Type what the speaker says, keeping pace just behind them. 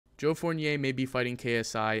Joe Fournier may be fighting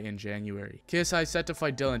KSI in January. KSI is set to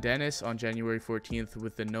fight Dillon Danis on January 14th,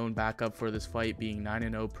 with the known backup for this fight being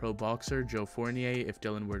 9-0 pro boxer Joe Fournier if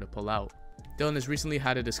Dillon were to pull out. Dillon has recently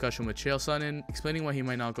had a discussion with Chael Sonnen, explaining why he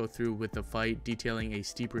might not go through with the fight, detailing a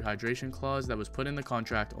steep rehydration clause that was put in the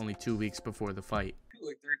contract only 2 weeks before the fight. I feel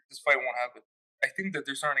like this fight won't happen. I think that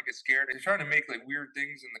they're starting to get scared. They're trying to make like weird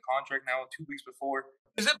things in the contract now 2 weeks before.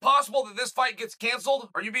 Is it possible that this fight gets canceled?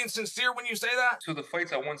 Are you being sincere when you say that? So the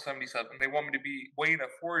fight's at 177. They want me to be weighing at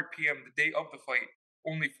 4 p.m. the day of the fight,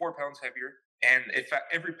 only 4 pounds heavier. And if at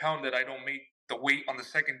every pound that I don't make the weight on the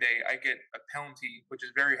second day, I get a penalty, which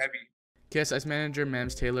is very heavy. KSI's manager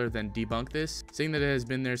Mams Taylor then debunked this, saying that it has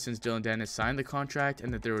been there since Dillon Danis signed the contract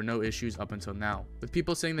and that there were no issues up until now. With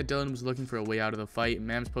people saying that Dillon was looking for a way out of the fight,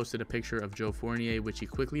 Mams posted a picture of Joe Fournier, which he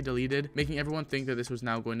quickly deleted, making everyone think that this was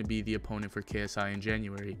now going to be the opponent for KSI in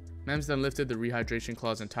January. Mams then lifted the rehydration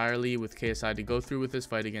clause entirely, with KSI to go through with this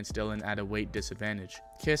fight against Dillon at a weight disadvantage.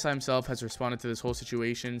 KSI himself has responded to this whole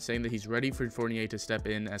situation, saying that he's ready for Fournier to step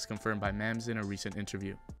in, as confirmed by Mams in a recent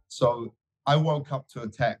interview. So I woke up to a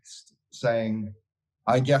text saying,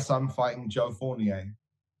 I guess I'm fighting Joe Fournier,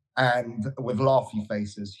 and with laughy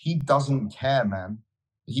faces. He doesn't care, man.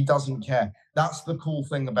 He doesn't care. That's the cool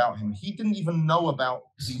thing about him. He didn't even know about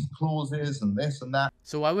these clauses and this and that.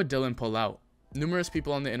 So why would Dillon pull out? Numerous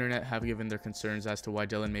people on the internet have given their concerns as to why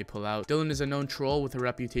Dillon may pull out. Dillon is a known troll with a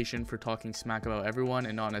reputation for talking smack about everyone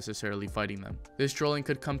and not necessarily fighting them. This trolling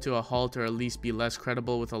could come to a halt or at least be less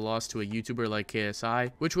credible with a loss to a YouTuber like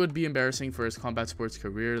KSI, which would be embarrassing for his combat sports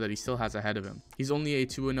career that he still has ahead of him. He's only a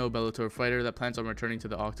 2-0 Bellator fighter that plans on returning to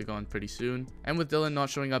the octagon pretty soon, and with Dillon not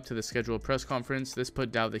showing up to the scheduled press conference, this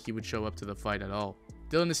put doubt that he would show up to the fight at all.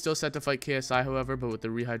 Dillon is still set to fight KSI, however, but with the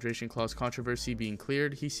rehydration clause controversy being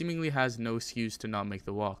cleared, he seemingly has no excuse to not make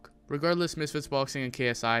the walk. Regardless, Misfits Boxing and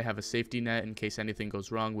KSI have a safety net in case anything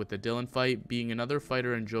goes wrong with the Dillon fight, being another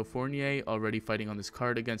fighter in Joe Fournier already fighting on this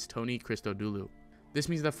card against Tony Christodoulou. This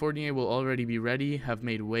means that Fournier will already be ready, have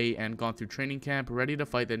made weight, and gone through training camp, ready to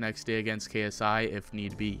fight the next day against KSI if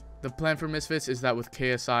need be. The plan for Misfits is that with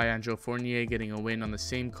KSI and Joe Fournier getting a win on the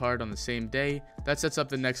same card on the same day, that sets up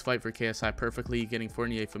the next fight for KSI perfectly, getting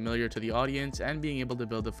Fournier familiar to the audience and being able to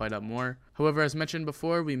build the fight up more. However, as mentioned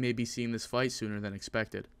before, we may be seeing this fight sooner than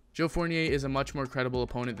expected. Joe Fournier is a much more credible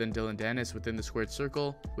opponent than Dillon Danis within the squared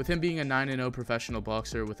circle, with him being a 9-0 professional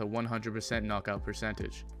boxer with a 100% knockout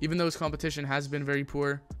percentage. Even though his competition has been very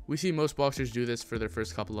poor, we see most boxers do this for their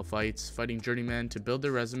first couple of fights, fighting journeymen to build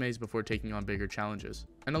their resumes before taking on bigger challenges.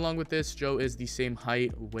 And along with this, Joe is the same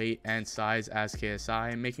height, weight, and size as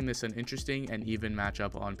KSI, making this an interesting and even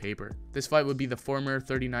matchup on paper. This fight would be the former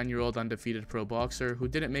 39-year-old undefeated pro boxer who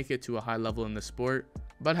didn't make it to a high level in the sport,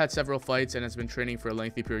 but had several fights and has been training for a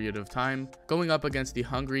lengthy period of time, going up against the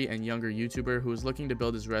hungry and younger YouTuber who is looking to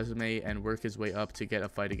build his resume and work his way up to get a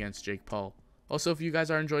fight against Jake Paul. Also, if you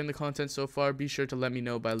guys are enjoying the content so far, be sure to let me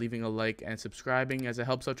know by leaving a like and subscribing, as it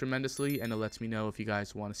helps out tremendously and it lets me know if you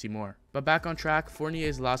guys want to see more. But back on track,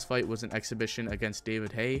 Fournier's last fight was an exhibition against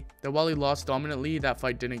David Haye, that while he lost dominantly, that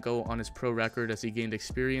fight didn't go on his pro record as he gained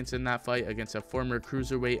experience in that fight against a former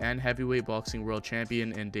cruiserweight and heavyweight boxing world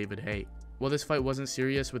champion in David Haye. While this fight wasn't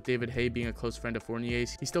serious, with David Haye being a close friend of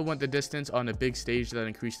Fournier's, he still went the distance on a big stage that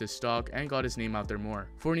increased his stock and got his name out there more.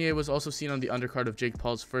 Fournier was also seen on the undercard of Jake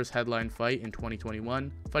Paul's first headline fight in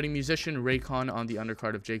 2021, fighting musician Raycon on the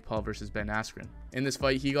undercard of Jake Paul vs Ben Askren. In this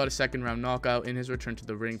fight, he got a second round knockout in his return to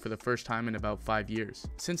the ring for the first time in about 5 years.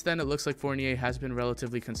 Since then, it looks like Fournier has been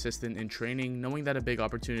relatively consistent in training, knowing that a big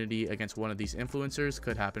opportunity against one of these influencers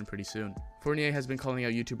could happen pretty soon. Fournier has been calling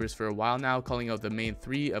out YouTubers for a while now, calling out the main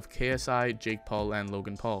three of KSI, Jake Paul, and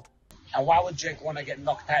Logan Paul. And why would Jake want to get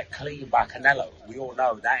knocked out clean by Canelo? We all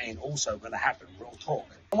know that ain't also going to happen, real talk.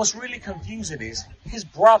 And what's really confusing is his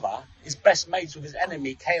brother is best mates with his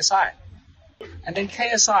enemy, KSI. And then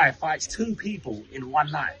KSI fights 2 people in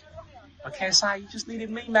one night. But KSI, you just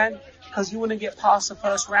needed me, man, because you wouldn't get past the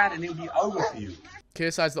first round and it'll be over for you.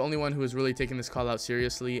 KSI is the only one who has really taken this call out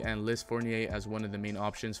seriously and lists Fournier as one of the main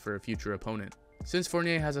options for a future opponent. Since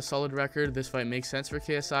Fournier has a solid record, this fight makes sense for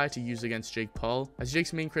KSI to use against Jake Paul, as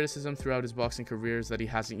Jake's main criticism throughout his boxing career is that he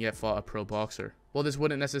hasn't yet fought a pro boxer. While this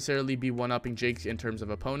wouldn't necessarily be one-upping Jake in terms of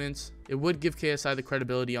opponents, it would give KSI the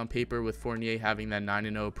credibility on paper with Fournier having that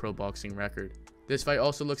 9-0 pro boxing record. This fight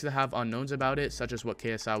also looks to have unknowns about it, such as what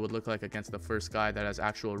KSI would look like against the first guy that has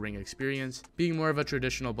actual ring experience, being more of a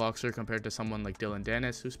traditional boxer compared to someone like Dillon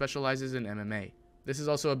Danis, who specializes in MMA. This is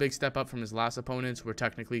also a big step up from his last opponents, where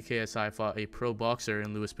technically KSI fought a pro boxer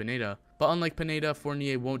in Luis Pineda, but unlike Pineda,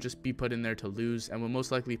 Fournier won't just be put in there to lose and will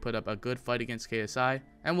most likely put up a good fight against KSI,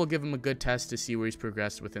 and will give him a good test to see where he's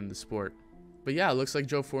progressed within the sport. But yeah, it looks like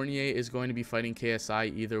Joe Fournier is going to be fighting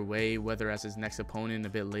KSI either way, whether as his next opponent a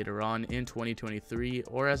bit later on in 2023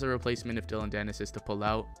 or as a replacement if Dillon Danis is to pull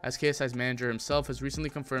out, as KSI's manager himself has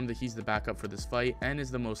recently confirmed that he's the backup for this fight and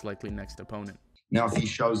is the most likely next opponent. Now, if he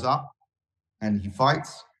shows up and he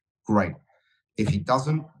fights, great. If he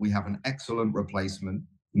doesn't, we have an excellent replacement,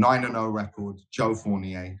 9-0 record, Joe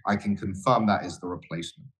Fournier. I can confirm that is the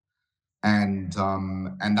replacement. And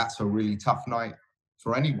that's a really tough night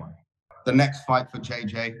for anyone. The next fight for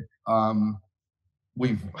JJ,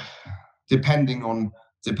 we've depending on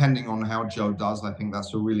how Joe does, I think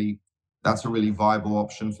that's a really viable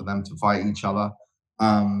option for them to fight each other.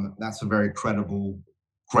 That's a very credible,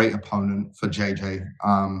 great opponent for JJ.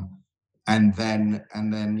 And then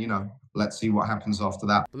let's see what happens after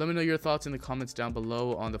that. But let me know your thoughts in the comments down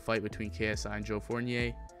below on the fight between KSI and Joe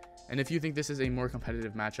Fournier, and if you think this is a more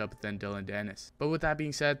competitive matchup than Dillon Danis. But with that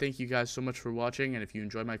being said, thank you guys so much for watching, and if you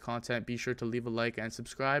enjoyed my content, be sure to leave a like and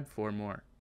subscribe for more.